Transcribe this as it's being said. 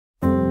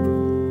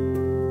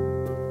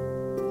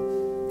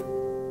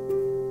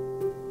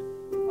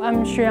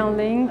I'm Shu Yang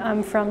Lin.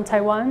 I'm from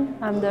Taiwan.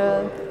 I'm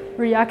the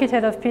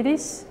architect of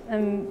PDIS,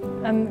 and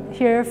I'm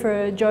here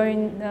for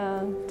join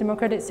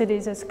Democratic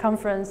Cities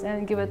conference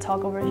and give a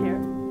talk over here.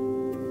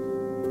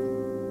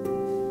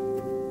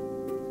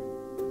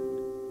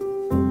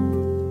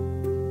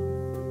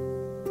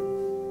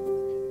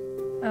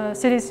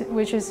 Cities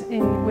which is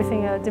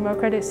within a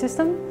democratic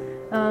system.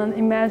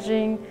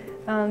 Imagine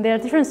there are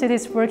different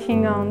cities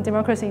working on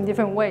democracy in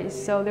different ways.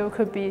 So there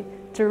could be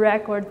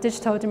direct or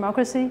digital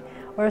democracy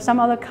or some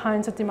other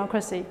kinds of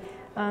democracy.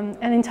 And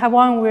in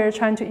Taiwan, we're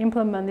trying to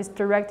implement this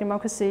direct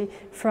democracy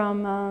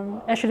from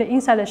actually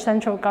inside the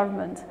central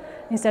government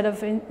instead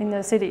of in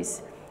the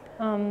cities.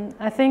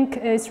 I think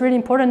it's really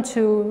important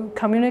to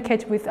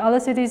communicate with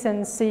other cities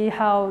and see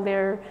how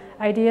their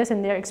ideas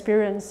and their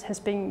experience has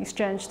been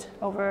exchanged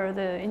over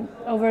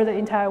the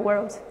entire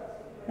world.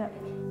 Yeah.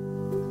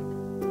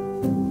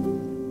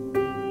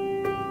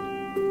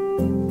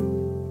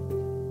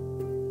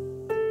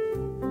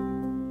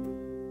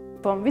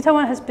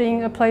 V-Taiwan has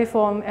been a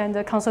platform and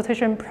a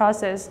consultation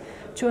process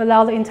to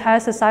allow the entire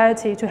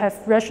society to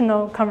have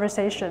rational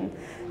conversation.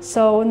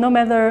 So no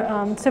matter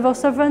civil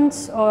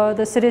servants or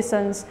the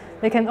citizens,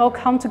 they can all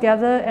come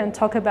together and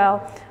talk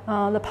about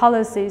the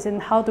policies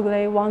and how do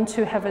they want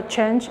to have a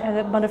change and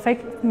a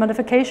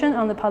modification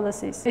on the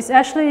policies. It's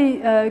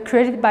actually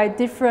created by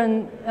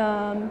different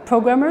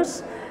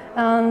programmers.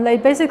 They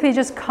basically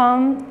just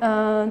come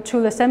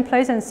to the same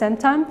place and same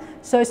time.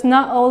 So it's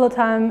not all the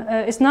time,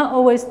 it's not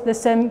always the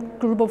same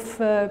group of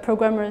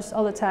programmers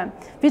all the time.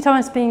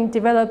 V-Taiwan is being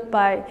developed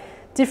by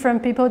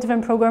different people,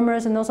 different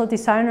programmers, and also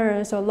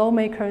designers or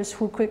lawmakers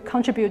who could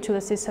contribute to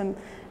the system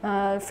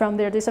from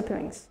their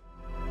disciplines.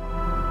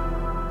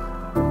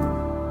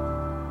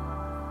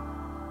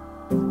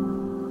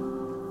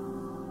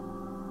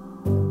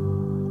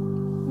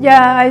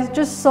 Yeah, I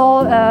just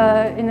saw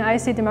in the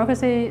IC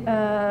Democracy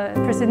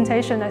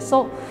presentation, I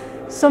saw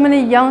so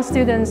many young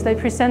students, they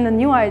present a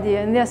new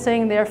idea and they're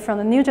saying they're from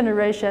the new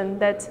generation,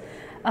 that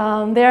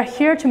they are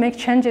here to make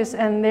changes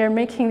and they're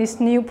making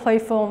this new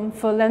platform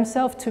for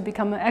themselves to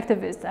become an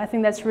activist. I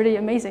think that's really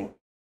amazing.